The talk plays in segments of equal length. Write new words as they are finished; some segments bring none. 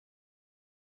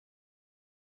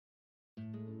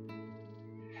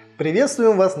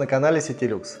Приветствуем вас на канале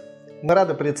Ситилюкс. Мы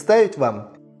рады представить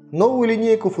вам новую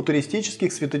линейку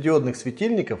футуристических светодиодных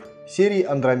светильников серии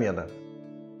Андромеда.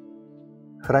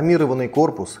 Хромированный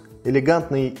корпус,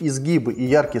 элегантные изгибы и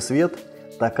яркий свет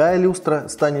 – такая люстра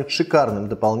станет шикарным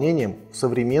дополнением в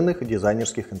современных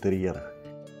дизайнерских интерьерах.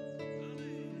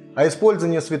 А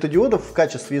использование светодиодов в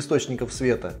качестве источников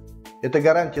света – это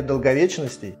гарантия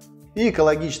долговечности и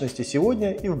экологичности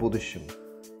сегодня и в будущем.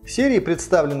 В серии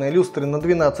представлены люстры на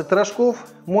 12 рожков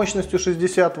мощностью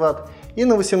 60 Вт и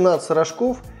на 18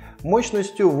 рожков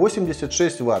мощностью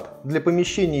 86 Вт для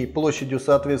помещений площадью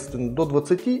соответственно до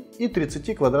 20 и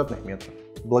 30 квадратных метров.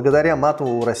 Благодаря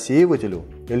матовому рассеивателю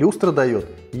люстра дает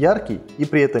яркий и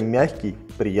при этом мягкий,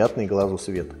 приятный глазу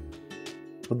свет.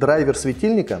 В драйвер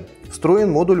светильника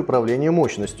встроен модуль управления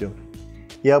мощностью,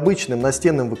 и обычным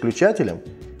настенным выключателем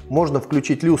можно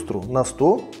включить люстру на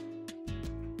 100,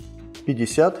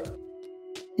 50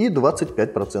 и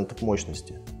 25%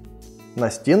 мощности.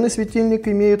 Настенный светильник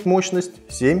имеет мощность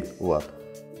 7 Вт.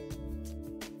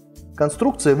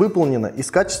 Конструкция выполнена из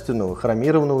качественного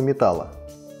хромированного металла.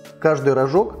 Каждый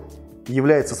рожок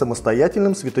является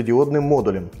самостоятельным светодиодным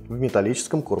модулем в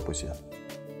металлическом корпусе.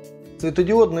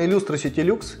 Светодиодная люстра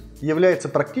Ситилюкс является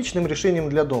практичным решением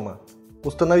для дома.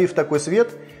 Установив такой свет,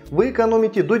 вы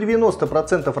экономите до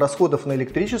 90% расходов на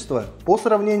электричество по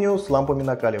сравнению с лампами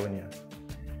накаливания.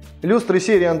 Люстры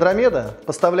серии Андромеда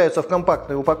поставляются в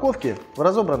компактной упаковке в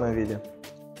разобранном виде.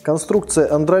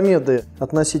 Конструкция Андромеды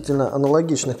относительно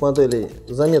аналогичных моделей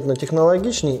заметно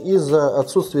технологичнее из-за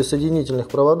отсутствия соединительных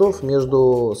проводов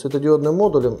между светодиодным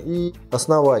модулем и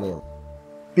основанием.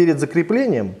 Перед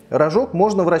закреплением рожок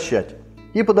можно вращать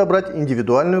и подобрать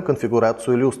индивидуальную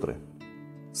конфигурацию люстры.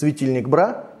 Светильник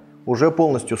бра уже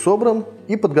полностью собран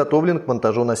и подготовлен к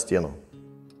монтажу на стену.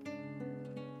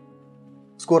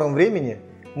 В скором времени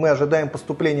мы ожидаем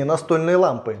поступления настольной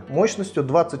лампы мощностью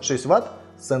 26 Вт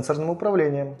с сенсорным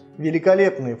управлением.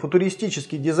 Великолепный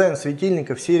футуристический дизайн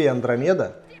светильников серии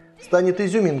Андромеда станет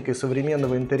изюминкой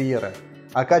современного интерьера,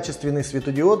 а качественные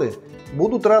светодиоды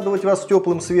будут радовать вас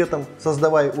теплым светом,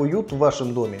 создавая уют в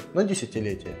вашем доме на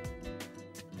десятилетия.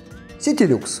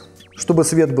 Ситилюкс, чтобы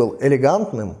свет был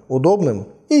элегантным, удобным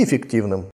и эффективным.